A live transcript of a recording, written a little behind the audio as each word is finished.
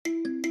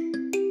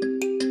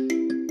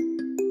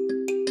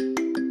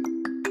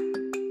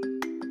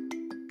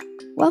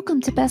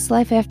Welcome to Best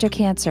Life After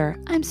Cancer.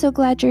 I'm so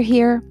glad you're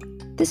here.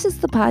 This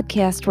is the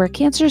podcast where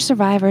cancer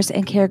survivors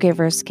and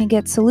caregivers can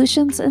get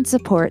solutions and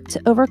support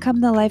to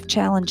overcome the life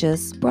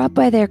challenges brought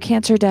by their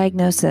cancer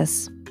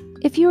diagnosis.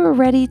 If you are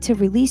ready to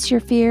release your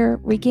fear,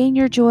 regain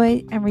your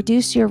joy, and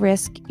reduce your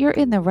risk, you're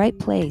in the right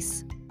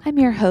place. I'm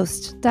your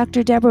host,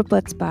 Dr. Deborah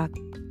Butzbach.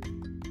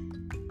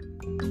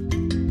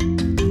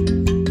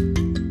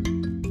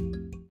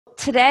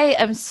 Today,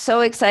 I'm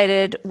so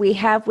excited. We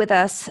have with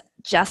us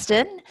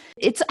Justin.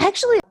 It's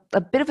actually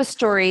a bit of a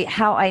story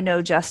how I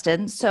know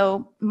Justin.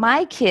 So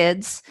my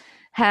kids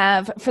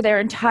have, for their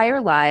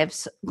entire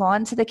lives,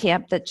 gone to the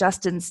camp that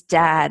Justin's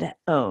dad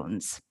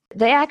owns.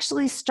 They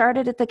actually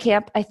started at the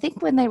camp, I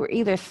think, when they were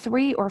either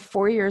 3 or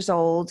 4 years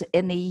old,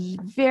 in the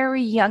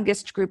very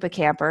youngest group of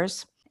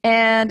campers.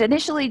 And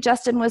initially,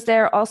 Justin was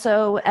there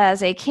also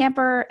as a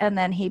camper, and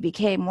then he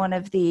became one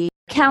of the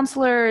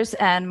counselors,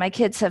 and my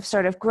kids have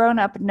sort of grown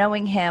up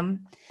knowing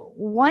him.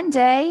 One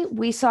day,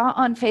 we saw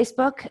on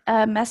Facebook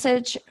a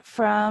message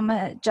from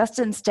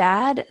Justin's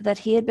dad that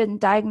he had been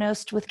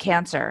diagnosed with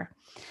cancer.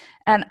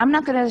 And I'm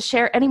not going to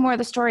share any more of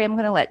the story. I'm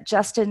going to let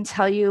Justin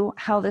tell you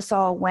how this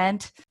all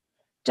went.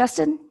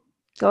 Justin,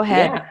 go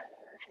ahead. Yeah,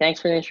 thanks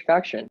for the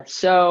introduction.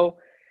 So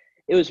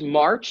it was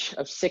March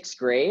of 6th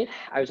grade.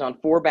 I was on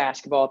 4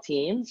 basketball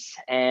teams,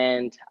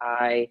 and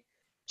I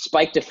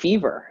spiked a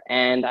fever.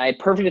 And I had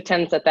perfect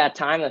attendance at that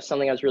time. That's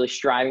something I was really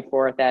striving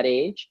for at that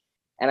age.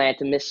 And I had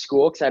to miss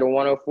school because I had a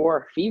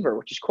 104 fever,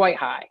 which is quite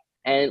high.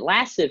 And it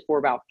lasted for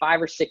about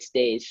 5 or 6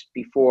 days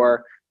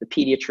before the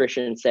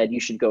pediatrician said, you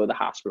should go to the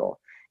hospital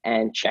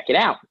and check it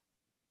out.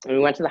 And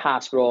we went to the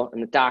hospital,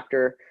 and the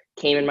doctor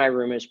came in my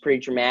room. It was pretty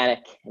dramatic.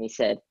 And he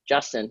said,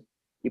 Justin,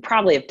 you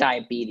probably have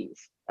diabetes.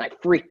 And I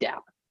freaked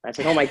out. I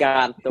said, oh my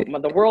God,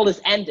 the world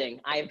is ending.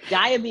 I have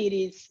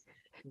diabetes.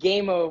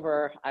 Game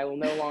over. I will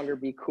no longer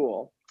be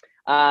cool.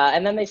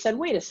 And then they said,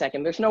 wait a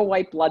second, there's no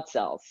white blood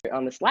cells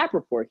on this lab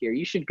report here.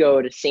 You should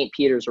go to St.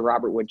 Peter's or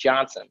Robert Wood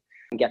Johnson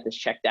and get this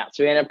checked out.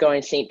 So we ended up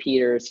going to St.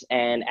 Peter's,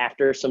 and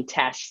after some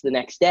tests the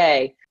next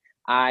day,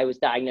 I was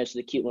diagnosed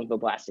with acute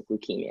lymphoblastic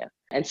leukemia.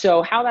 And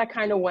so how that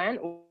kind of went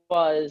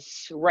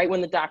was right when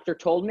the doctor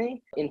told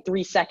me, in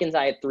 3 seconds,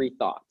 I had 3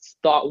 thoughts.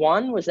 Thought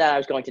 1 was that I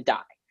was going to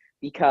die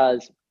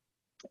because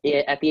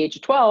at the age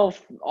of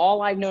 12,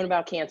 all I've known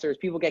about cancer is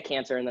people get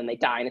cancer and then they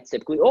die, and it's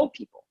typically old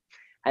people.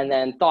 And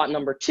then thought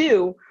number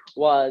 2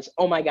 was,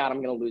 oh my God,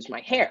 I'm going to lose my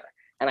hair.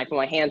 And I put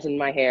my hands in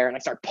my hair and I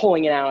start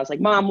pulling it out. I was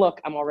like, Mom,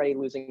 look, I'm already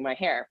losing my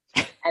hair.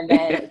 And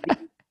then the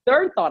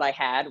third thought I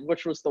had,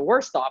 which was the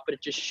worst thought, but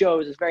it just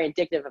shows, it's very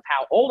indicative of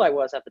how old I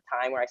was at the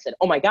time, where I said,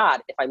 oh my God,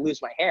 if I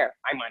lose my hair,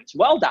 I might as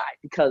well die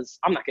because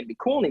I'm not going to be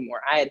cool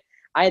anymore. I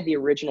had the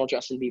original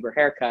Justin Bieber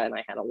haircut, and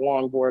I had a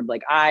long board.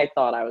 Like, I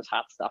thought I was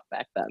hot stuff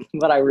back then,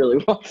 but I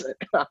really wasn't.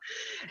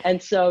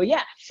 And so,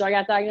 so I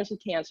got diagnosed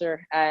with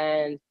cancer,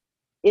 and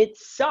it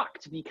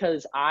sucked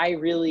because I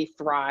really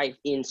thrive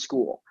in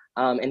school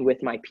and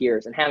with my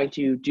peers, and having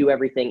to do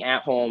everything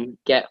at home,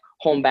 get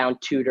homebound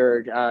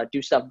tutored,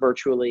 do stuff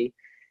virtually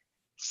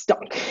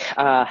stunk.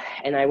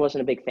 And I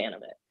wasn't a big fan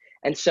of it.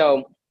 And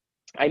so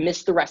I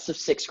missed the rest of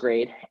 6th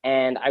grade,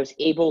 and I was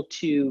able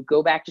to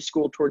go back to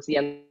school towards the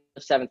end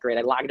of 7th grade.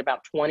 I logged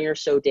about 20 or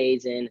so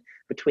days in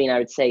between, I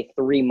would say,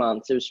 3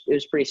 months. It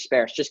was pretty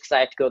sparse just because I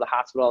had to go to the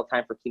hospital all the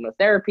time for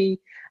chemotherapy.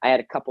 I had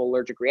a couple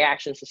allergic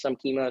reactions to some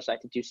chemo, so I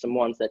had to do some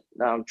ones that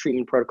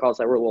treatment protocols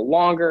that were a little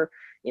longer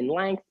in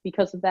length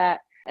because of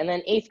that. And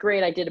then 8th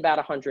grade, I did about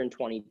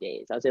 120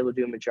 days. I was able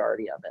to do a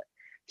majority of it.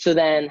 So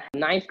then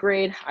 9th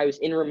grade, I was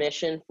in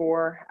remission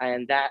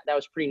and that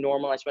was pretty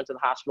normal. I went to the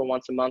hospital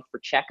once a month for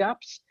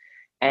checkups.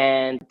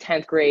 And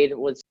 10th grade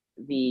was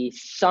the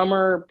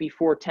summer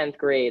before 10th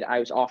grade. I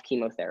was off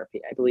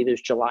chemotherapy. I believe it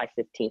was July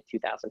 15th,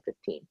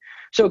 2015.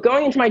 So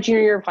going into my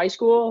junior year of high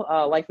school,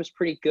 life was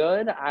pretty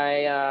good.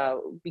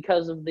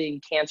 Because of the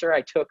cancer,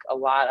 I took a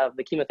lot of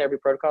the chemotherapy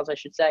protocols, I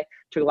should say,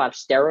 took a lot of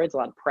steroids, a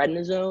lot of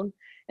prednisone.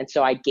 And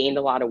so I gained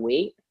a lot of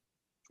weight,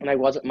 and I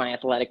wasn't my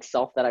athletic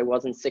self that I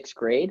was in 6th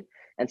grade.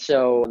 And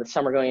so the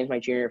summer going into my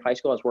junior year of high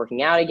school, I was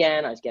working out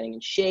again. I was getting in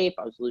shape.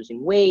 I was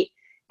losing weight,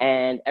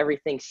 and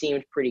everything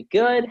seemed pretty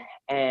good.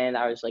 And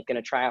I was like going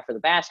to try out for the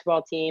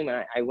basketball team.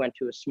 And I went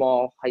to a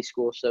small high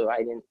school, so I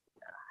didn't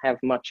have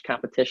much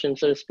competition,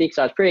 so to speak.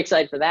 So I was pretty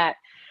excited for that.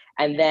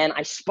 And then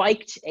I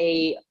spiked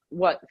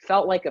what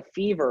felt like a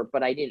fever,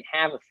 but I didn't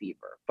have a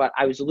fever. But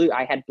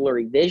I had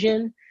blurry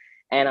vision,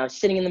 and I was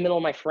sitting in the middle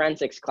of my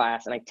forensics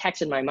class, and I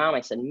texted my mom.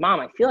 I said, Mom,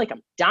 I feel like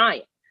I'm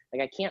dying.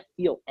 Like, I can't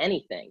feel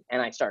anything.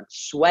 And I started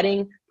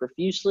sweating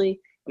profusely.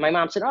 And my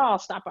mom said, oh, I'll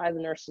stop by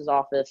the nurse's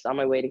office on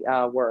my way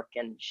to work.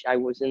 And I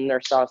was in the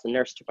nurse's office. The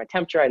nurse took my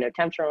temperature. I had no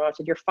temperature. My mom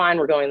said, you're fine.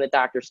 We're going to the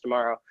doctor's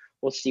tomorrow.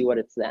 We'll see what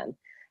it's then.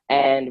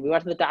 And we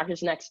went to the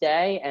doctor's next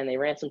day, and they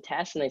ran some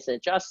tests, and they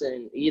said,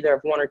 Justin, you either have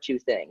one or two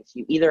things.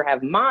 You either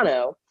have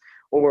mono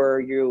or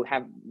you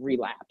have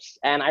relapse.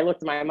 And I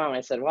looked at my mom and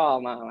I said, well,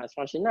 Mom, I just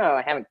want you to know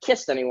I haven't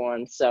kissed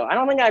anyone, so I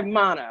don't think I have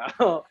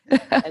mono.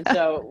 And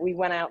so we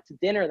went out to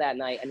dinner that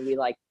night, and we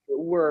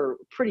were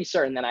pretty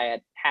certain that I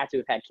had to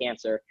have had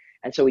cancer.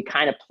 And so we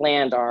kind of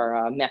planned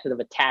our method of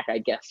attack, I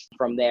guess,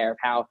 from there,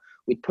 how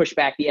we'd push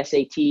back the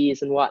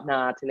SATs and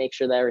whatnot to make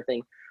sure that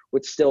everything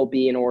would still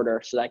be in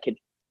order so that I could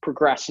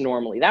progress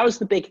normally. That was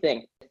the big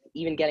thing.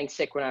 Even getting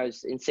sick when I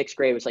was in sixth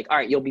grade was like, all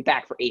right, you'll be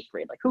back for eighth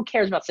grade. Like, who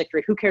cares about sixth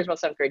grade? Who cares about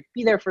seventh grade?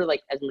 Be there for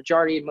like as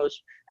majority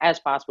most as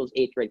possible as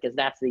eighth grade, because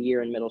that's the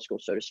year in middle school,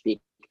 so to speak.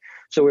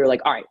 So we were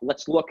like, all right,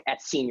 let's look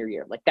at senior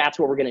year. Like, that's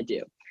what we're going to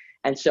do.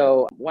 And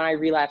so when I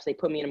relapsed, they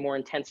put me in a more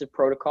intensive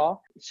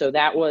protocol. So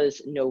that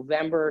was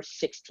November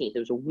 16th. It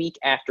was a week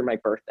after my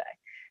birthday.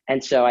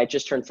 And so I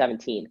just turned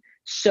 17.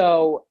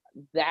 So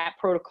that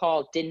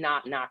protocol did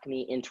not knock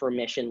me into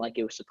remission like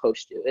it was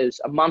supposed to. It was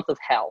a month of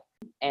hell.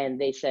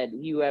 And they said,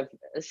 you have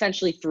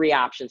essentially three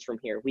options from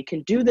here. We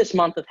can do this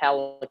month of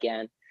hell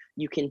again.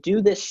 You can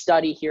do this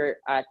study here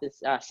at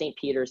this St.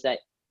 Peter's that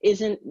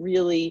isn't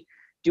really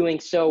doing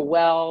so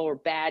well or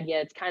bad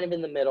yet. It's kind of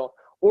in the middle.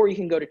 Or you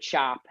can go to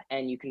CHOP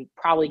and you can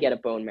probably get a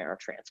bone marrow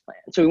transplant.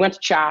 So we went to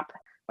CHOP.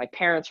 My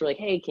parents were like,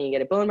 hey, can you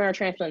get a bone marrow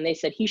transplant? And they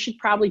said he should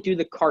probably do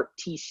the CAR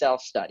T-cell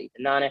study,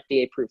 the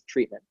non-FDA approved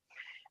treatment.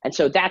 And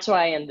so that's what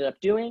I ended up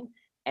doing.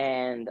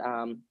 And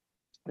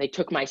they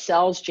took my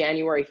cells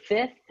January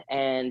 5th,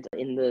 and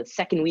in the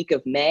second week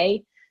of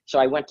May, so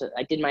I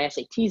did my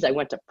SATs, I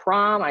went to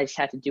prom. I just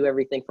had to do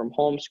everything from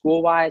home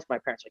school-wise. My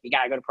parents were like, you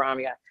gotta go to prom,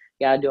 you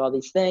gotta do all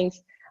these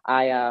things.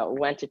 I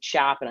went to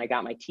CHOP and I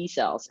got my T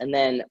cells. And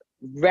then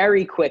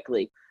very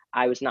quickly,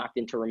 I was knocked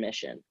into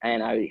remission,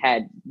 and I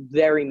had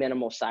very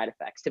minimal side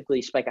effects. Typically,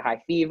 you spike a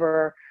high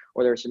fever,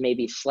 or there's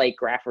maybe slight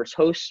graft versus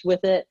host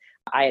with it.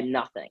 I had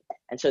nothing.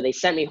 And so they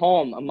sent me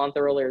home a month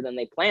earlier than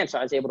they planned. So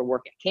I was able to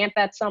work at camp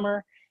that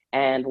summer,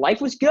 and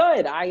life was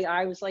good.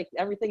 I was like,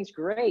 everything's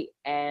great.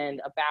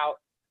 And about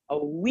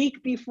a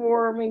week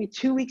before, maybe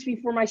 2 weeks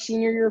before my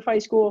senior year of high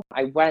school,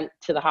 I went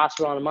to the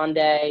hospital on a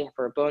Monday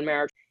for a bone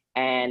marrow,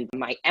 and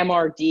my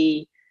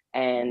MRD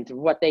and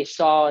what they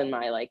saw in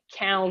my like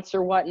counts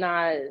or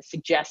whatnot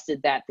suggested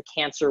that the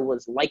cancer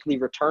was likely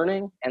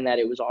returning and that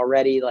it was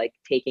already like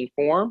taking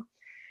form.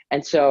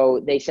 And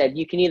so they said,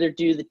 you can either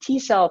do the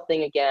T-cell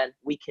thing again,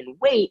 we can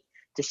wait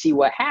to see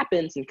what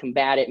happens and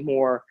combat it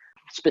more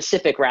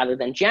specific rather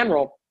than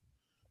general,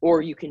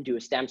 or you can do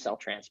a stem cell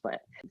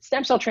transplant.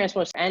 Stem cell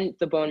transplant and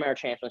the bone marrow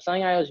transplant,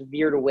 something I always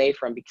veered away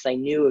from because I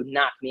knew it would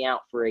knock me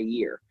out for a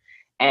year.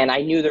 And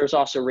I knew there was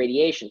also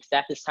radiation, because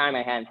at this time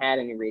I hadn't had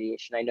any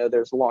radiation. I know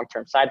there's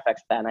long-term side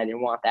effects of that, and I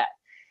didn't want that.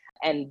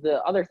 And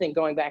the other thing,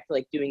 going back to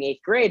like doing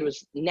eighth grade,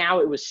 was now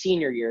it was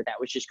senior year that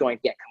was just going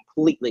to get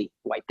completely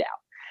wiped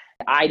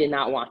out. I did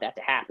not want that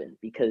to happen,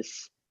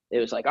 because it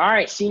was like, all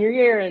right, senior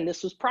year, and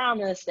this was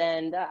promised.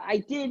 And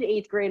I did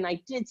eighth grade and I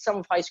did some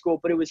of high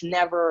school, but it was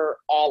never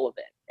all of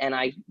it. And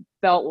I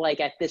felt like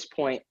at this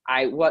point,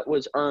 what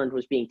was earned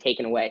was being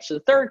taken away. So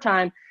the third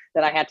time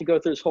that I had to go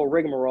through this whole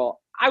rigmarole,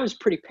 I was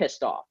pretty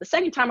pissed off. The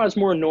second time I was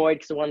more annoyed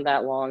because it wasn't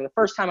that long. The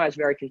first time I was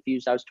very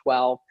confused. I was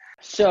 12.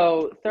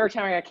 So third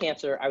time I got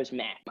cancer, I was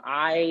mad.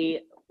 I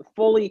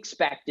fully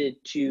expected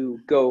to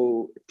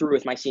go through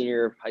with my senior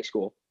year of high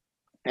school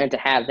and to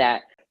have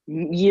that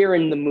year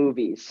in the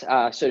movies,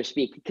 so to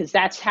speak, because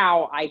that's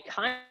how I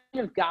kind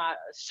of got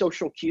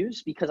social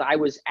cues, because I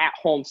was at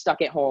home,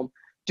 stuck at home,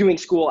 doing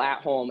school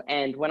at home.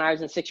 And when I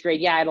was in sixth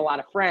grade, I had a lot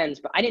of friends,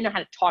 but I didn't know how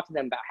to talk to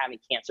them about having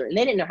cancer, and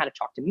they didn't know how to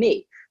talk to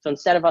me. So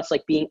instead of us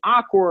like being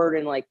awkward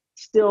and like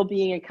still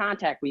being in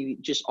contact, we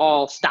just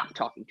all stopped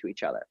talking to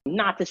each other.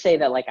 Not to say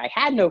that like I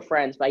had no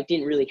friends, but I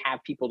didn't really have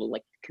people to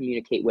like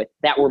communicate with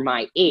that were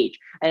my age.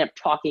 I ended up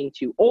talking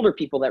to older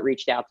people that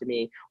reached out to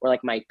me, or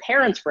like my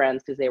parents'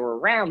 friends, because they were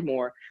around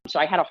more. So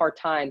I had a hard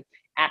time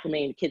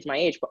acclimating to kids my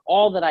age, but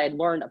all that I had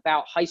learned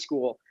about high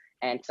school,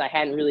 and because I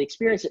hadn't really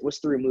experienced it, was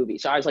through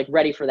movies. So I was like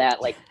ready for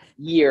that like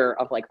year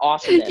of like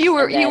awesomeness. You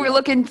were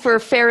looking for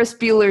Ferris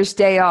Bueller's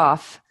Day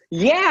Off.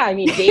 Yeah, I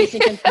mean, Dazed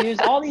and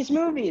Confused, all these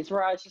movies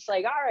where I was just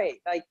like, all right,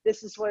 like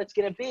this is what it's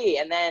gonna be.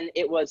 And then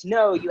it was,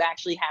 no, you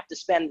actually have to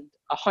spend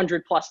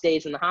 100+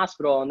 days in the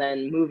hospital and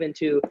then move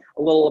into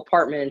a little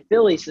apartment in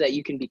Philly so that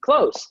you can be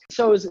close.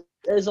 So it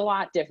was a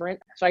lot different.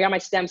 So I got my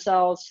stem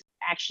cells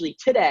actually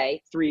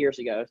today, 3 years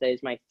ago. Today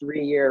is my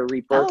 3-year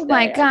rebirth. Oh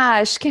my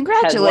gosh,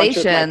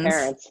 congratulations. Had lunch with my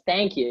parents.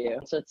 Thank you.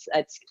 So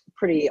it's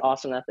pretty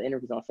awesome that the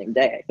interview's on the same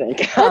day, I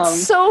think.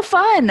 That's so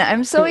fun.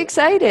 I'm so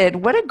excited.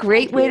 What a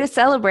great way to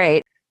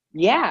celebrate.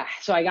 Yeah,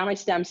 so I got my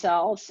stem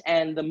cells,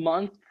 and the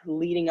month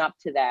leading up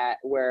to that,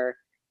 where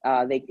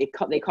they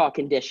call it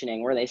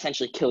conditioning, where they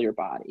essentially kill your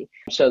body.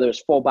 So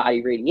there's full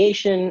body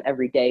radiation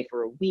every day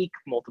for a week,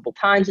 multiple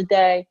times a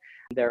day.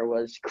 There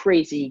was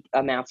crazy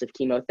amounts of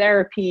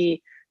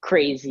chemotherapy,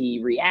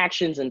 crazy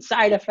reactions and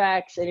side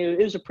effects, and it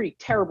was a pretty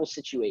terrible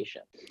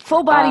situation.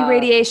 Full body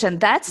radiation,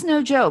 that's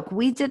no joke.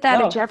 We did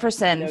that at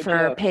Jefferson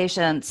for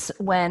patients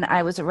when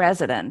I was a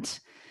resident.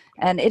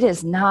 And it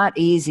is not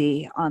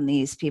easy on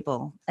these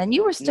people. And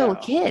you were still a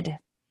kid.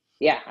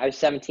 Yeah, I was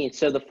 17.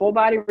 So the full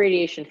body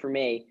radiation for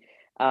me,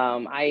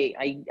 I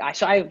was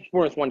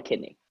born with one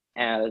kidney,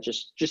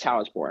 just how I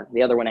was born.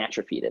 The other one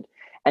atrophied.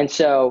 And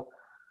so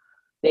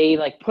they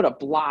like put a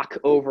block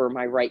over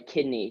my right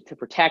kidney to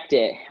protect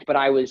it, but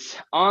I was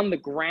on the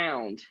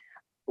ground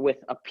with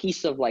a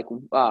piece of like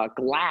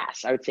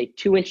glass, I would say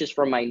 2 inches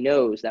from my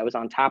nose, that was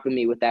on top of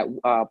me with that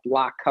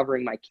block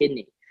covering my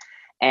kidney.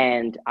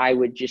 And I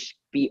would just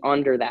be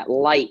under that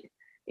light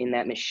in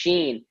that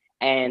machine.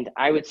 And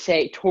I would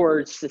say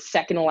towards the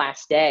second to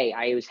last day,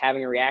 I was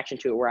having a reaction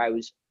to it where I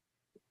was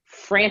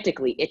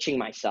frantically itching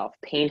myself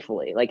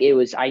painfully. Like it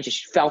was, I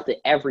just felt it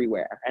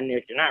everywhere. And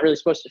you're not really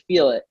supposed to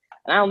feel it.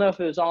 And I don't know if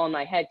it was all in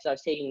my head because I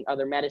was taking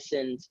other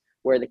medicines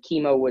where the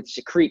chemo would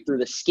secrete through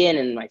the skin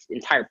and my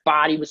entire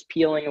body was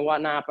peeling and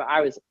whatnot. But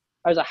I was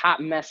a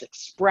hot mess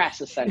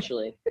express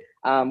essentially,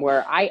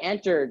 where I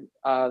entered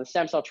the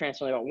stem cell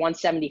transplant about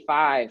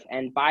 175.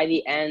 And by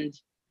the end,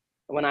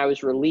 when I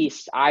was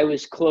released, I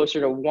was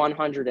closer to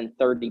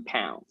 130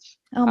 pounds.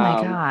 Oh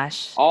my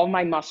gosh. All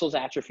my muscles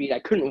atrophied. I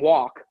couldn't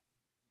walk.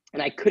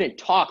 And I couldn't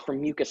talk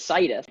from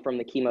mucositis from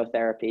the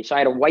chemotherapy. So I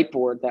had a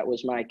whiteboard that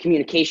was my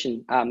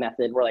communication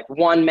method, where like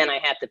 1 meant I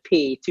had to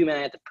pee, 2 meant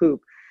I had to poop.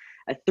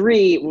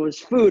 3 was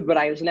food, but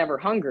I was never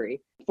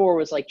hungry. 4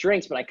 was like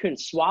drinks, but I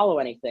couldn't swallow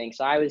anything.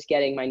 So I was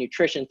getting my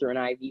nutrition through an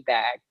IV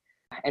bag.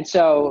 And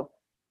so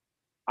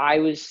I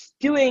was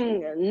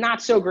doing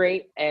not so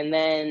great. And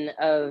then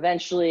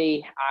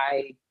eventually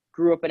I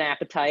grew up an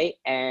appetite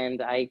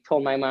and I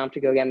told my mom to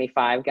go get me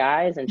Five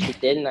Guys, and she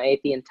did. And I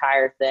ate the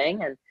entire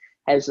thing. And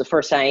it was the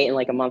first time I ate in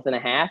like a month and a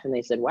half. And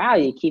they said, wow,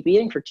 you keep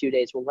eating for 2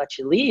 days, we'll let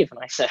you leave. And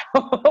I said,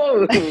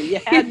 oh, you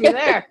had me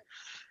there.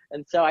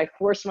 And so I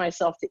forced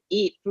myself to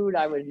eat food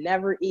I would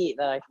never eat,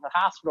 the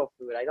hospital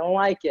food. I don't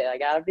like it, I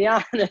gotta be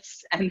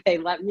honest. And they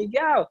let me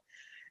go.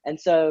 And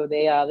so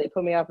they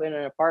put me up in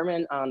an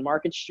apartment on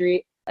Market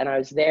Street. And I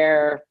was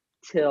there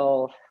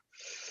till,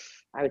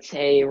 I would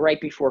say, right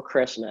before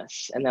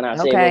Christmas. And then I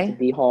was able to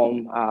be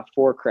home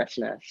for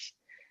Christmas.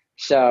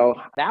 So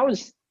that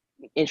was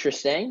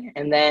interesting.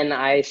 And then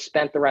I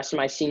spent the rest of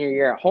my senior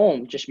year at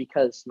home just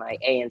because my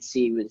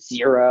ANC was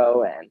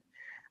 0 and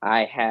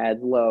I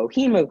had low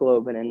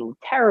hemoglobin and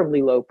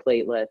terribly low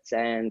platelets,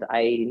 and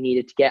I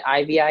needed to get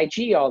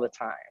IVIG all the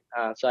time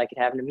so I could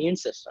have an immune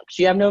system, because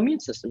you have no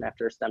immune system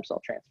after a stem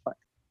cell transplant.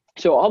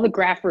 So all the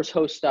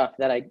graft-versus-host stuff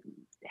that I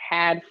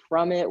had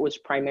from it was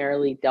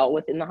primarily dealt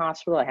with in the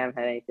hospital. I haven't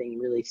had anything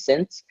really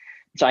since.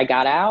 So I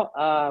got out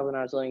when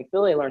I was living in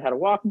Philly. I learned how to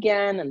walk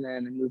again, and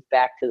then I moved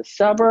back to the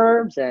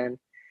suburbs and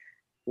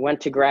went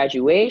to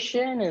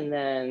graduation, and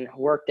then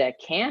worked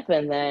at camp,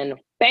 and then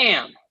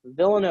bam,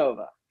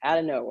 Villanova out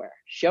of nowhere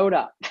showed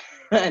up.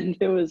 And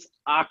it was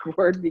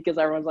awkward because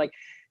everyone's like,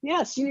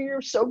 yeah, senior year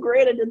was so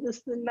great, I did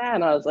this and that.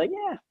 And I was like,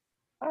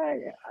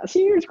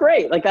 senior year's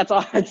great. Like, that's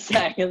all I'd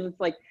say. Because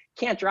it's like,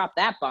 can't drop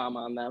that bomb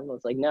on them. I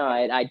was like, no,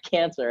 I had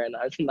cancer and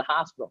I was in the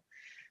hospital.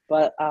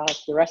 But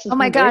the rest is, oh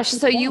my gosh.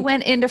 So you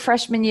went into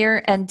freshman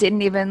year and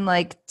didn't even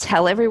like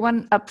tell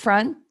everyone up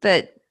front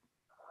that?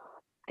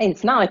 And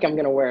it's not like I'm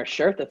going to wear a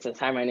shirt that says,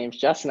 hi, my name's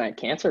Justin, I had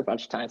cancer a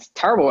bunch of times. It's a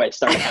terrible way to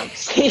start a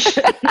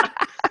conversation.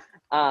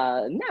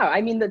 No, I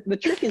mean, the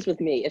trick is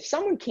with me, if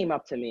someone came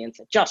up to me and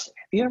said, Justin,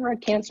 have you ever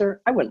had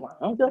cancer? I wouldn't lie.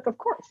 I'd be like, of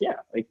course, yeah.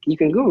 Like, you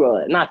can Google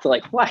it. Not to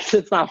like flex.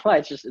 It's not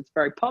flex. It's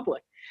very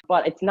public.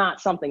 But it's not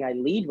something I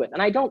lead with.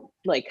 And I don't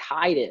like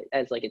hide it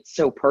as like it's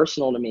so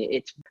personal to me.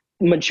 It's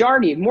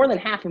more than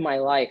half of my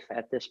life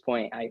at this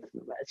point, I've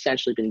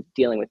essentially been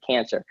dealing with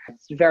cancer.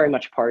 It's very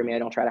much a part of me. I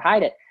don't try to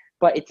hide it.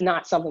 But it's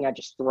not something I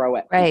just throw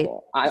at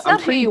people. It's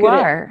not who you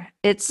are.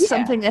 It's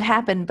something that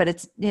happened, but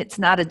it's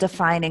not a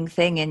defining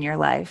thing in your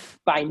life.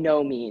 By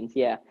no means,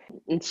 yeah.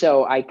 And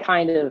so I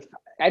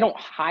don't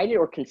hide it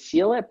or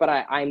conceal it, but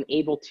I'm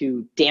able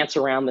to dance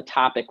around the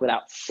topic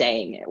without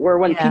saying it. Where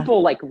when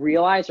people like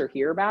realize or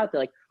hear about it,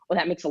 they're like, well,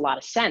 that makes a lot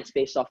of sense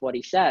based off what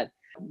he said.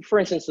 For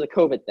instance, the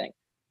COVID thing.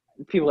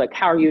 People are like,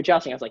 how are you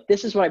adjusting? I was like,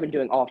 this is what I've been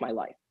doing all of my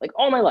life. Like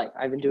all my life,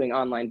 I've been doing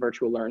online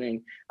virtual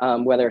learning,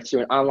 whether it's through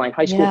an online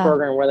high school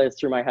program, whether it's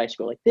through my high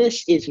school. Like,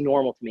 this is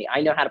normal to me.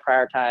 I know how to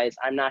prioritize.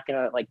 I'm not going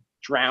to like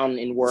drown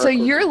in work. So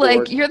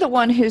you're the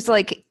one who's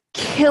like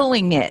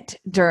killing it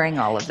during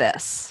all of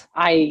this.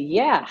 I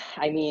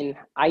mean,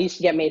 I used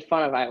to get made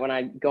fun of. When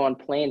I'd go on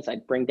planes,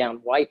 I'd bring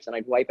down wipes and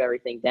I'd wipe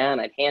everything down.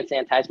 I'd hand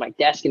sanitize my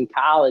desk in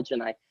college,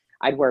 and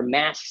I'd wear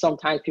masks.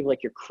 Sometimes people are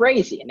like, you're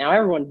crazy. And now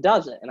everyone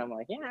does it. And I'm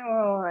like, yeah,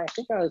 well, I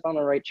think I was on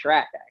the right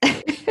track,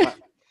 actually.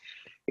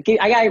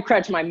 I got to give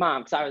credit to my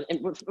mom, because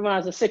when I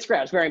was in 6th grade,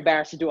 I was very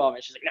embarrassed to do all of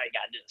it. She's like, no, you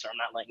got to do this, or I'm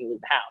not letting you leave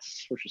the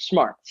house, which is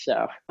smart.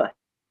 So,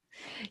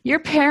 your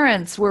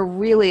parents were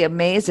really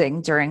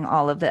amazing during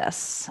all of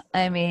this.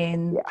 I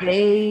mean,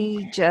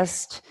 they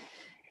just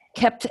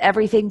kept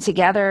everything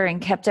together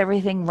and kept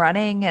everything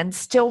running and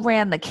still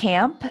ran the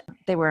camp.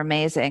 They were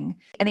amazing.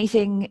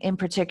 Anything in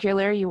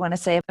particular you want to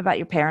say about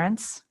your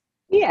parents?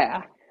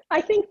 Yeah, I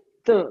think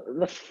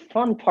the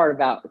fun part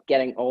about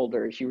getting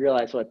older is you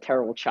realize what a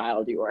terrible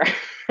child you were.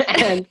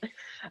 And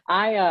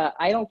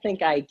I don't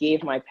think I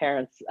gave my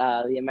parents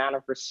the amount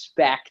of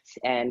respect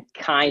and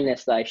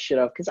kindness that I should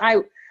have, because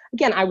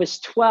I was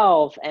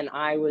 12 and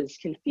I was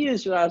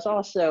confused, but I was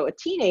also a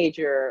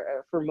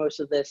teenager for most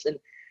of this. And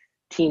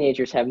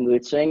teenagers have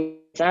mood swings.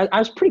 I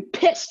was pretty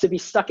pissed to be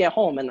stuck at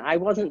home, and I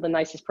wasn't the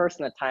nicest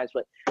person at times,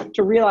 but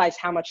to realize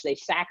how much they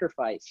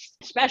sacrificed,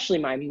 especially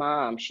my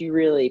mom, she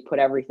really put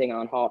everything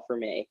on hold for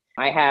me.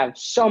 I have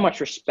so much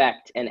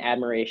respect and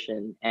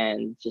admiration,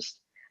 and just,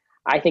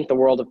 I think the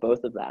world of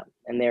both of them,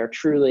 and they're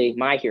truly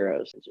my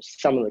heroes and just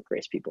some of the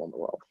greatest people in the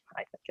world,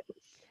 I think it was.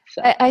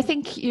 So. I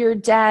think your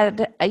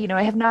dad, I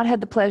have not had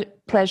the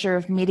pleasure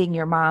of meeting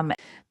your mom,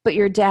 but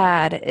your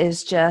dad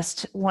is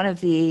just one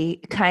of the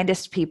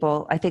kindest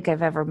people I think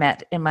I've ever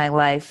met in my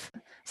life.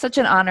 Such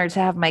an honor to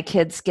have my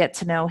kids get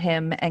to know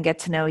him and get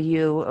to know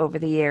you over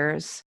the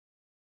years.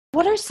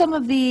 What are some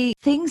of the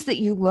things that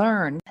you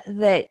learned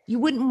that you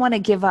wouldn't want to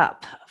give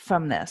up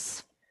from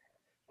this?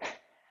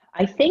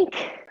 I think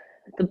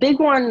the big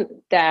one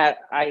that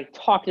I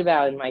talked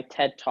about in my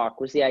TED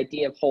Talk was the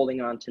idea of holding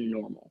on to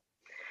normal.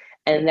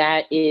 And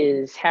that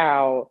is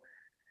how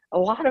a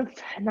lot of,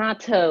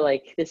 not to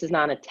like, this is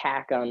not an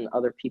attack on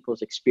other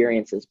people's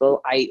experiences, but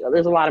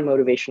there's a lot of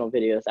motivational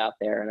videos out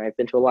there, and I've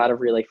been to a lot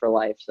of Relay for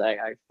Life. So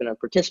I've been a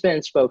participant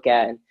and spoke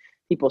at, and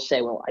people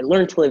say, well, I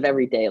learned to live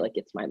every day like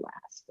it's my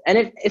last.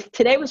 And if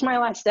today was my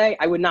last day,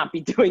 I would not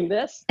be doing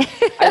this.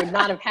 I would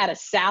not have had a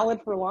salad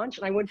for lunch,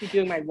 and I wouldn't be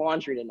doing my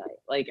laundry tonight.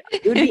 Like,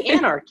 it would be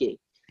anarchy.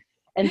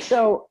 And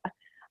so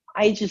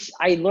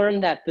I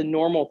learned that the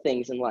normal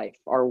things in life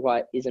are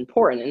what is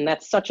important. And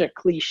that's such a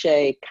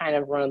cliche, kind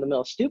of run of the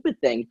mill stupid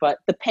thing. But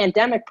the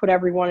pandemic put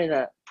everyone in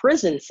a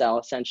prison cell,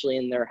 essentially,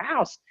 in their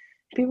house.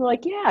 People are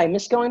like, yeah, I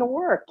miss going to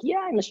work. Yeah,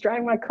 I miss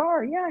driving my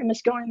car. Yeah, I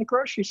miss going to the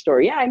grocery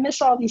store. Yeah, I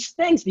miss all these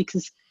things,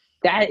 because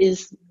that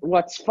is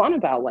what's fun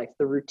about life,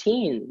 the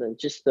routine,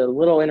 just the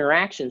little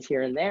interactions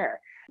here and there.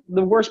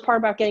 The worst part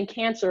about getting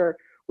cancer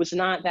was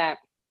not that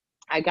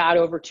I got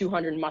over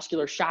 200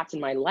 muscular shots in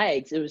my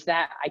legs. It was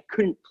that I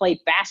couldn't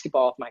play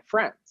basketball with my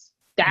friends.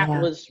 That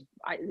was,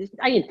 I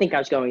didn't think I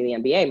was going to the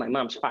NBA. My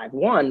mom's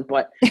 5'1",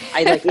 but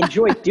I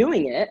enjoyed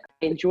doing it.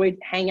 I enjoyed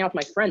hanging out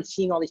with my friends,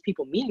 seeing all these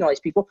people, meeting all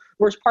these people.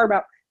 Worst part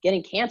about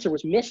getting cancer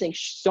was missing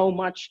so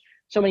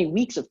many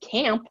weeks of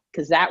camp,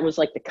 because that was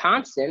like the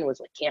constant. It was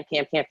like camp.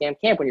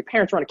 When your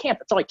parents run a camp,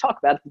 that's all I talk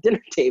about at the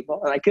dinner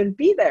table. And I couldn't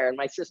be there. And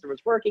my sister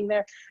was working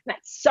there. And that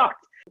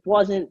sucked. It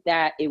wasn't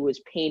that it was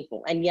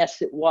painful. And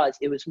yes, it was.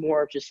 It was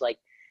more of just like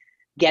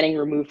getting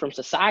removed from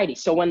society.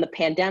 So when the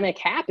pandemic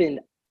happened,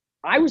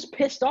 I was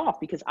pissed off,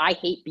 because I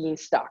hate being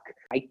stuck.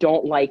 I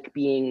don't like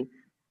being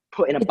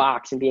put in a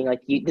box and being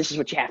like, this is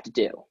what you have to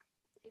do.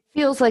 It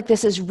feels like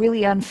this is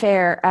really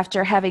unfair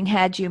after having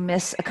had you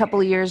miss a couple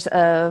of years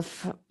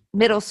of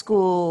middle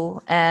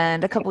school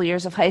and a couple of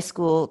years of high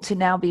school to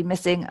now be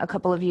missing a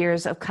couple of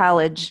years of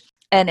college,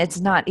 and it's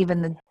not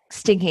even the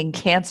stinking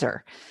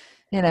cancer,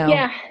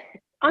 Yeah,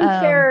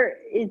 unfair.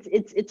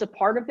 It's a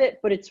part of it,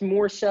 but it's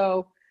more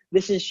so,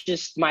 this is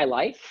just my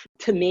life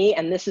to me.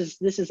 And this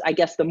is, I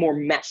guess, the more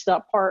messed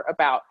up part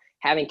about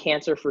having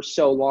cancer for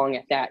so long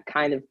at that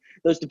kind of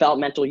those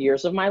developmental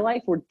years of my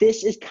life, where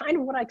this is kind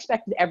of what I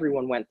expected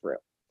everyone went through,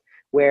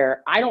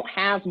 where I don't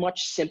have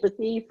much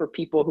sympathy for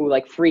people who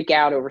freak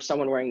out over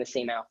someone wearing the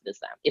same outfit as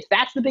them. If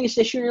that's the biggest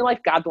issue in your life,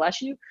 God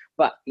bless you,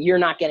 but you're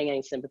not getting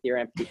any sympathy or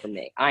empathy from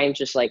me. I am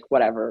just like,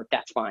 whatever,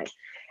 that's fine.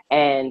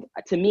 And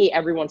to me,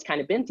 everyone's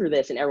kind of been through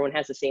this, and everyone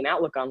has the same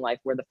outlook on life,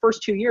 where the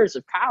first 2 years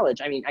of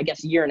college, I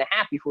guess a year and a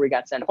half before we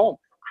got sent home,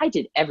 I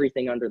did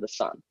everything under the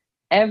sun.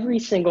 Every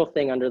single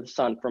thing under the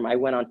sun. I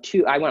went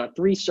on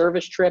 3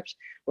 service trips,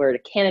 where to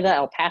Canada,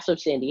 El Paso,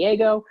 San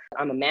Diego.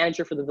 I'm a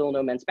manager for the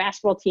Villanova men's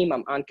basketball team.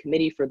 I'm on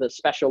committee for the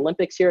Special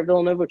Olympics here at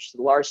Villanova, which is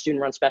the largest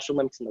student-run Special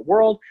Olympics in the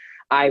world.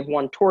 I've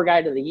won Tour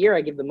Guide of the Year.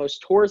 I give the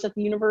most tours at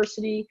the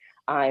university.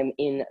 I'm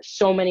in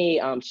so many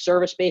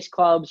service-based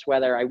clubs,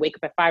 whether I wake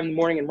up at 5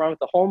 a.m. and run with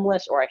the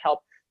homeless, or I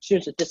help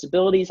students with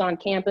disabilities on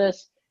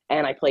campus.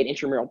 And I played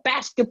intramural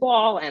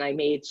basketball, and I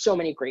made so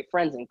many great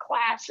friends in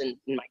class and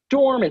in my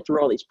dorm and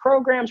through all these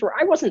programs where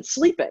I wasn't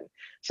sleeping.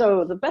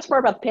 So the best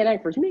part about the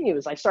pandemic for me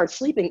was I started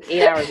sleeping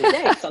 8 hours a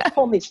day. So I was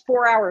pulling these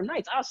 4-hour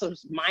nights. I also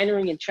was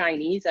minoring in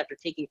Chinese after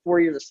taking 4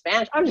 years of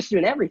Spanish. I was just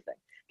doing everything.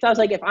 So I was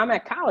like, if I'm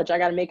at college, I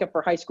got to make up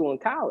for high school and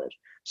college.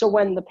 So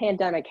when the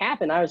pandemic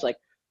happened, I was like,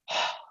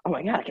 oh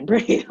my God, I can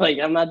breathe.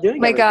 I'm not doing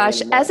my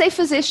gosh, anymore. as a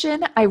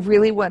physician, I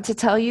really want to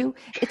tell you,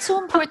 it's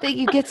so important that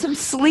you get some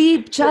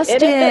sleep, Justin.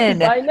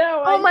 It is. I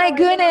know. Oh my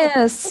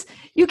goodness.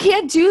 You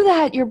can't do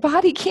that. Your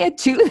body can't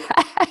do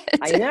that.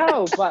 I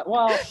know, but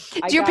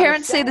do your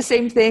parents say the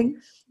same thing?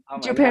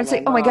 Do your parents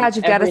say, oh my God,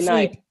 you've got to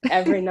sleep?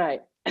 Every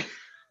night.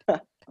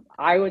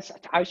 I was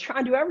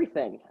trying to do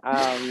everything.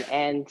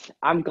 And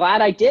I'm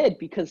glad I did,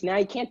 because now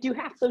you can't do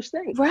half those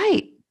things.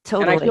 Right.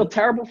 Totally. And I feel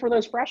terrible for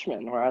those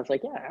freshmen, where I was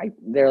like,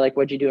 they're like,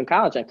 what'd you do in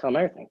college? I tell them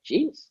everything.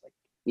 Jeez,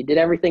 you did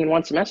everything in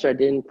 1 semester. I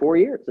did in 4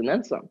 years and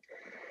then some.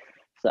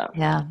 So,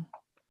 yeah.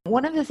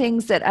 One of the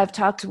things that I've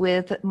talked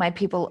with my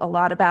people a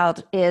lot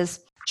about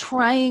is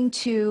trying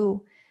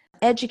to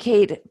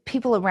educate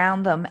people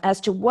around them as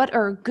to what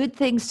are good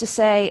things to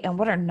say and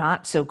what are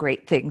not so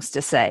great things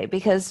to say,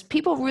 because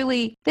people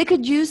really, they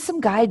could use some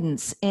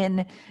guidance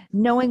in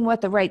knowing what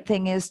the right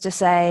thing is to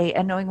say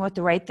and knowing what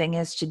the right thing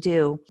is to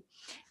do.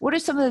 What are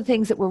some of the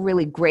things that were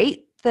really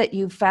great that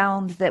you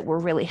found that were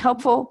really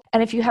helpful?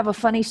 And if you have a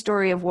funny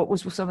story of what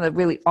was some of the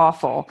really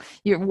awful,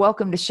 you're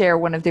welcome to share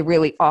one of the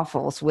really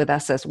awfuls with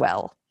us as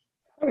well.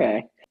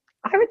 Okay.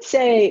 I would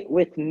say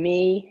with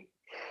me,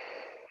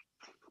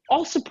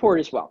 all support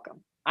is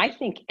welcome. I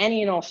think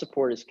any and all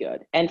support is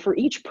good. And for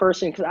each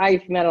person, because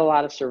I've met a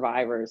lot of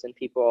survivors and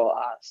people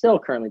still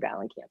currently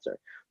battling cancer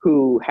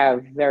who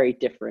have very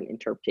different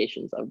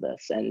interpretations of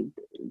this. And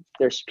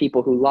there's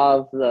people who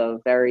love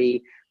the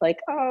very like,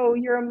 oh,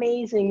 you're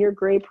amazing, you're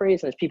great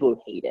praise. And there's people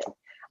who hate it.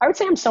 I would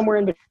say I'm somewhere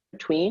in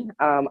between.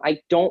 I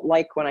don't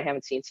like when I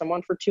haven't seen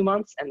someone for 2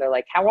 months and they're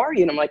like, how are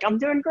you? And I'm like, I'm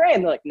doing great.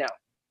 And they're like, no,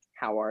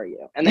 how are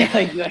you? And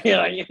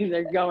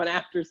they're going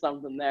after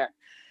something there.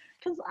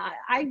 Because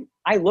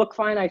I look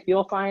fine, I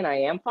feel fine, I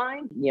am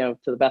fine, to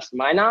the best of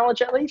my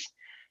knowledge at least.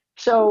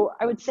 So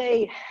I would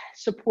say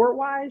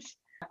support-wise,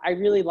 I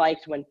really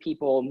liked when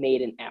people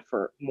made an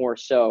effort more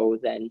so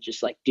than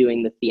just like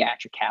doing the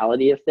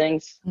theatricality of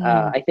things.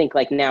 I think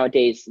like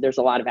nowadays there's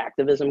a lot of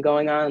activism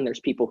going on and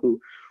there's people who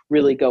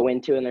really go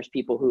into it and there's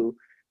people who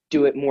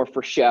do it more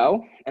for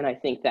show. And I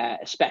think that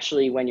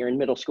especially when you're in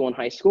middle school and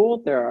high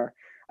school,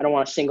 I don't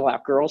want to single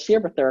out girls here,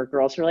 but there are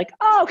girls who are like,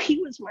 oh,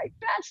 he was my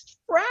best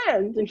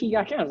friend. And he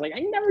got cancer. I was like, I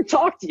never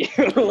talked to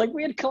you. Like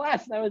we had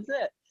class, that was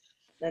it.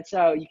 And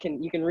so you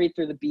can read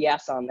through the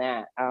BS on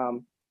that.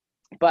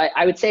 But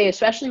I would say,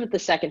 especially with the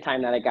second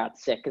time that I got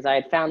sick, because I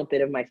had found a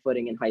bit of my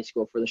footing in high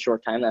school for the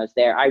short time that I was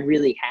there, I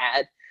really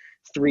had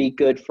 3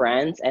 good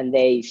friends and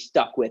they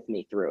stuck with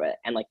me through it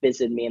and like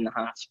visited me in the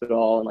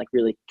hospital and like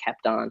really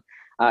kept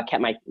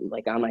my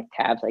like on my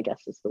tabs, I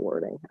guess is the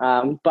wording.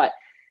 But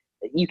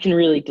you can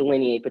really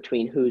delineate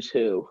between who's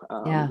who.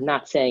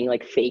 Not saying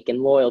like fake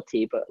and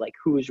loyalty, but like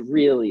who's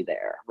really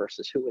there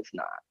versus who is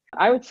not.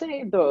 I would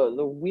say the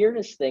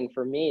weirdest thing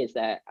for me is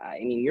that,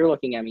 you're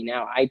looking at me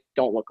now, I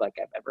don't look like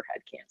I've ever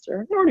had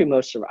cancer, nor do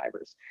most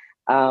survivors.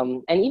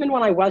 And even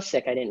when I was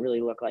sick, I didn't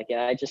really look like it.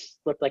 I just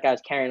looked like I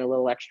was carrying a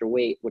little extra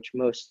weight, which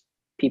most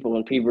people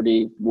in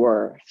puberty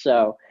were.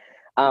 So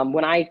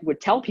when I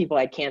would tell people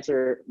I had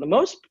cancer, the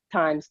most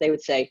times they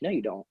would say, no,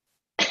 you don't.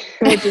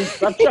 Which is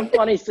such a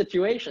funny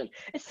situation.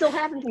 It still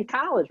happens in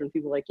college when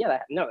people are like,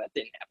 that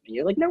didn't happen to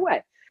you. Like, no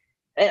way.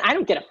 And I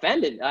don't get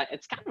offended.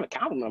 It's kind of a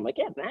compliment. I'm like,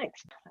 yeah, thanks.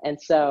 And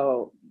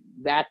so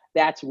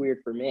that's weird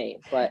for me.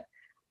 But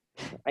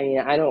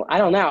I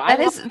don't know.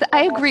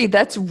 I agree.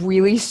 That's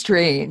really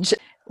strange.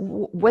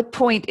 What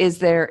point is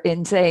there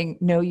in saying,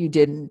 no, you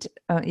didn't?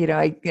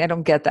 I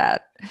don't get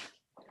that.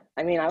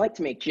 I like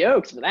to make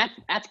jokes, but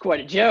that's quite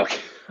a joke.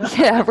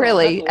 Yeah,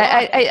 really.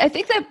 I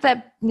think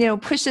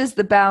that pushes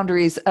the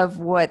boundaries of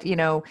what,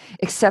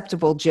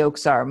 acceptable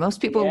jokes are.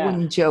 Most people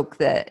wouldn't joke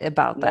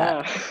about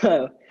that.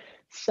 No.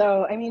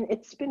 So,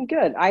 it's been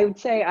good. I would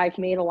say I've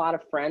made a lot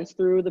of friends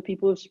through the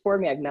people who've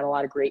supported me. I've met a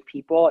lot of great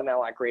people.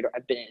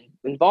 I've been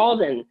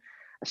involved and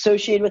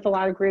associated with a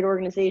lot of great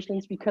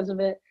organizations because of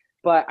it.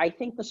 But I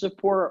think the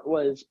support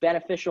was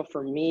beneficial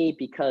for me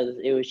because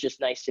it was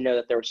just nice to know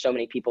that there were so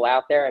many people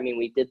out there.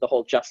 We did the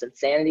whole Just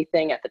Insanity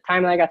thing. At the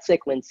time that I got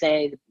sick, Lynn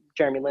Sanity,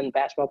 Jeremy Lin,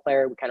 basketball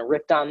player, we kind of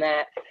ripped on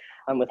that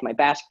with my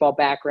basketball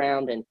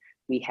background. And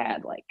we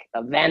had like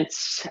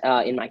events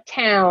in my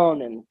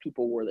town and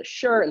people wore the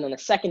shirt. And then the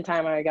second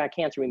time I got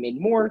cancer, we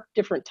made more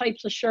different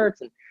types of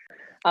shirts. And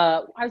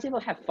I was able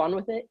to have fun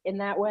with it in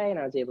that way. And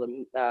I was able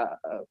to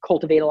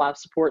cultivate a lot of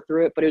support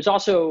through it. But it was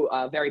also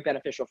very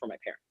beneficial for my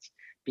parents,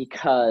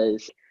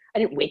 because I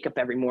didn't wake up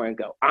every morning and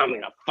go, I'm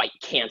going to fight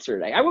cancer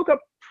today. I woke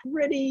up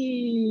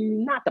pretty,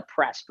 not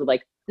depressed, but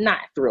like not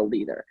thrilled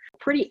either.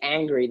 Pretty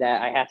angry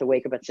that I had to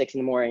wake up at 6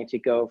 a.m. to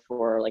go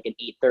for like an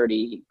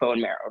 8:30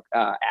 bone marrow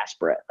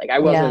aspirate. Like I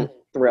wasn't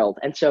thrilled.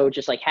 And so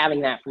just like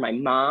having that for my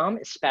mom,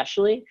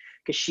 especially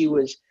because she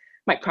was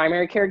my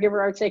primary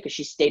caregiver, I would say, because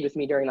she stayed with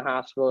me during the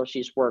hospital.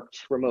 She's worked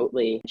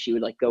remotely. She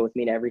would like go with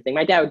me to everything.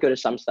 My dad would go to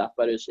some stuff,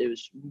 but it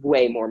was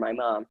way more my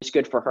mom. It's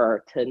good for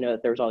her to know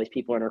that there was all these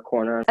people in her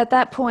corner. At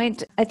that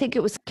point, I think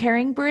it was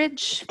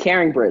CaringBridge.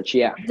 CaringBridge,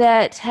 yeah.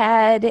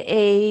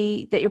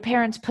 That your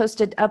parents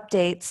posted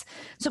updates.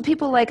 So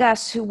people like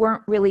us who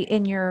weren't really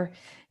in your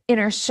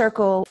inner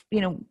circle,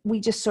 we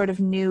just sort of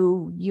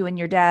knew you and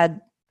your dad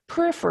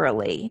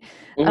peripherally.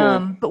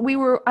 Mm-hmm.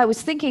 But I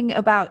was thinking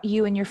about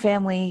you and your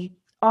family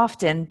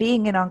often,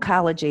 being in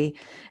oncology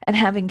and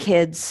having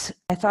kids.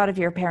 I thought of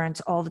your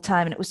parents all the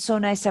time, and it was so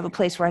nice to have a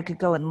place where I could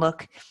go and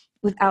look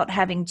without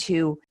having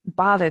to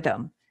bother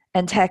them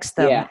and text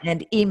them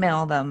and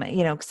email them,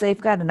 because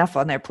they've got enough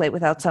on their plate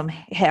without some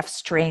half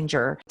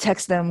stranger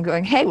text them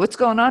going, hey, what's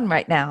going on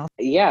right now?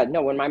 Yeah,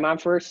 no, when my mom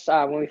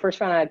when we first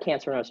found out I had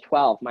cancer when I was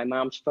 12, my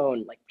mom's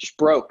phone just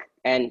broke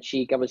and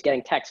she was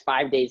getting texts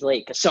 5 days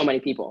late because so many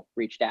people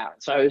reached out.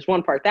 So it was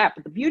one part that,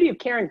 but the beauty of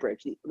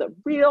CaringBridge, the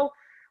real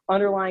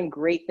underlying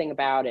great thing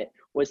about it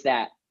was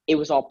that it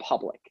was all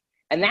public.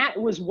 And that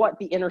was what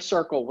the inner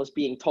circle was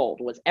being told,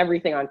 was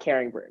everything on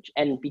CaringBridge.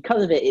 And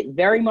because of it, it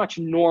very much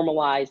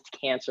normalized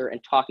cancer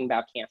and talking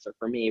about cancer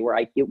for me, where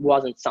it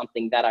wasn't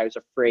something that I was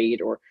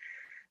afraid or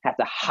had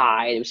to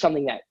hide. It was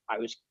something that I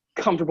was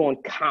comfortable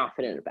and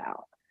confident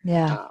about.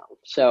 Yeah.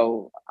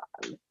 So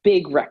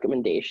big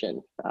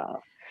recommendation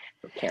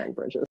for Karen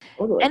Bridges.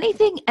 Totally.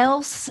 Anything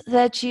else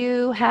that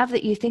you have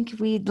that you think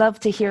we'd love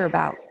to hear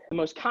about? The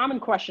most common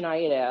question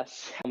I get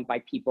asked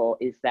by people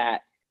is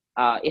that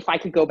if I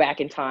could go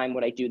back in time,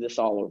 would I do this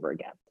all over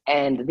again?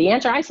 And the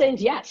answer I say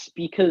is yes,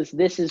 because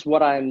this is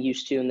what I'm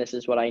used to and this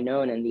is what I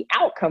know. And the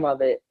outcome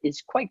of it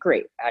is quite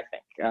great, I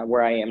think,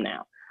 where I am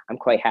now. I'm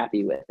quite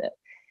happy with it.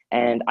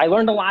 And I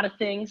learned a lot of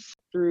things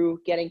through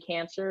getting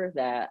cancer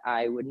that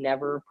I would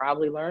never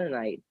probably learn. And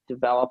I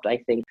developed, I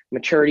think,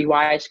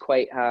 maturity-wise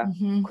quite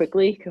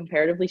quickly,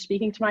 comparatively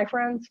speaking, to my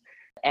friends.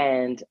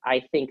 And I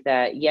think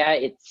that, yeah,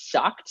 it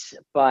sucked,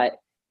 but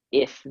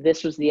if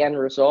this was the end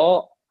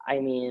result, I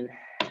mean,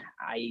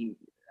 I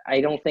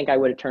don't think I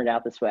would have turned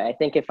out this way. I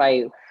think if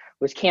I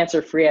was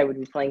cancer-free, I would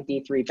be playing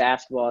D3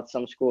 basketball at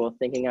some school,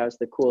 thinking I was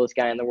the coolest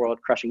guy in the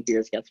world, crushing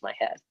beers against my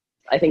head.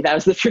 I think that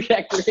was the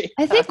trajectory.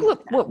 I think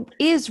what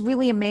is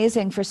really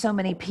amazing for so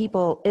many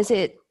people is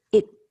it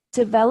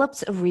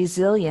develops a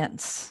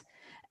resilience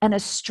and a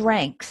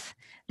strength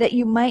that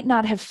you might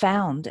not have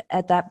found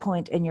at that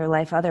point in your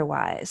life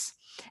otherwise.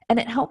 And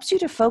it helps you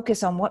to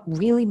focus on what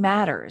really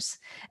matters.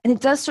 And it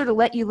does sort of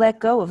let you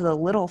let go of the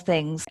little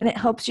things. And it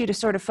helps you to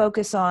sort of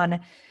focus on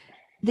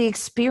the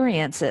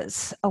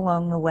experiences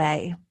along the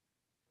way.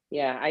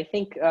 Yeah, I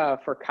think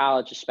for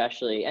college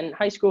especially, and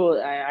high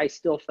school, I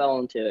still fell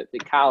into it.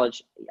 But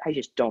college, I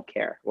just don't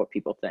care what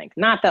people think.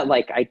 Not that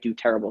like I do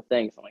terrible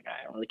things. I'm like,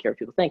 I don't really care what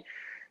people think.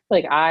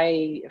 Like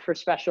for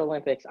Special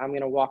Olympics, I'm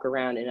going to walk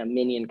around in a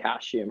Minion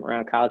costume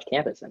around college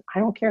campus. And I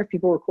don't care if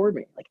people record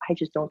me. Like, I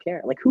just don't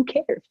care. Like, who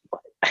cares?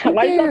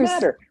 Why does that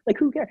matter? Like,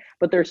 who cares?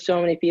 But there's so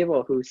many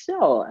people who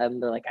still,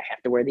 and they're like, I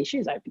have to wear these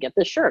shoes. I have to get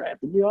this shirt. I have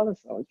to do all this.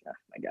 I'm like, oh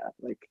my God.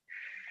 Like,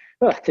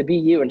 to be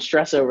you and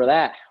stress over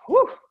that.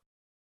 Whew.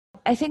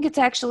 I think it's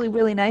actually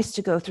really nice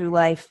to go through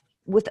life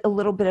with a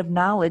little bit of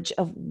knowledge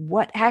of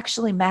what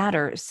actually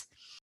matters.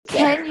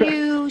 Can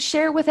you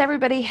share with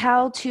everybody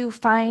how to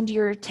find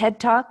your TED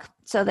Talk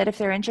so that if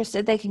they're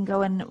interested, they can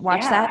go and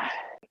watch that?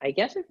 I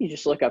guess if you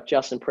just look up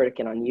Justin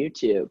Pritikin on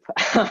YouTube.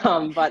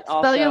 But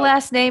also, spell your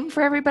last name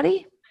for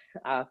everybody.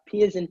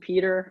 P as in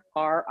Peter,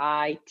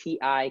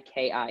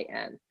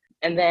 Ritikin.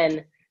 And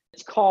then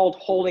it's called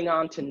Holding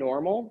On to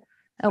Normal.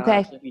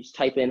 Okay. So if you just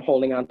type in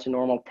Holding On to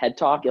Normal TED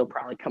Talk, it'll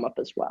probably come up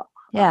as well.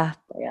 Yeah,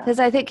 because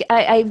I think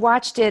I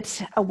watched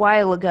it a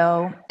while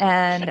ago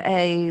and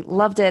I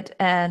loved it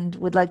and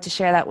would like to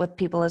share that with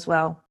people as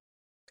well.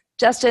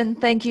 Justin,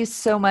 thank you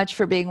so much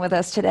for being with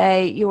us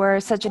today. You are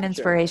such an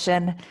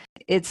inspiration.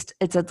 It's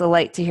a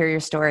delight to hear your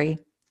story.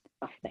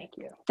 Oh, thank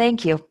you.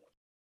 Thank you.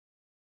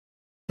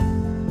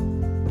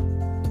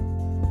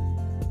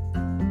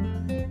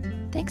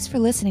 Thanks for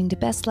listening to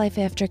Best Life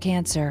After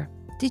Cancer.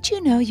 Did you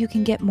know you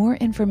can get more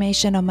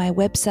information on my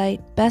website,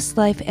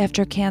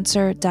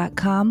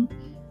 bestlifeaftercancer.com?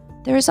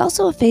 There is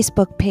also a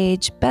Facebook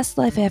page, Best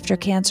Life After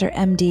Cancer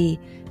MD,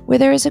 where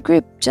there is a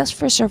group just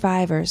for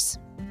survivors.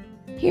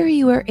 Here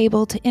you are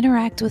able to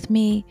interact with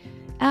me,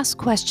 ask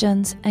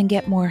questions, and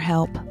get more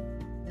help.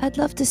 I'd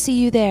love to see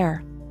you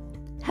there.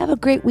 Have a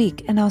great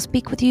week, and I'll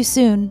speak with you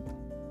soon.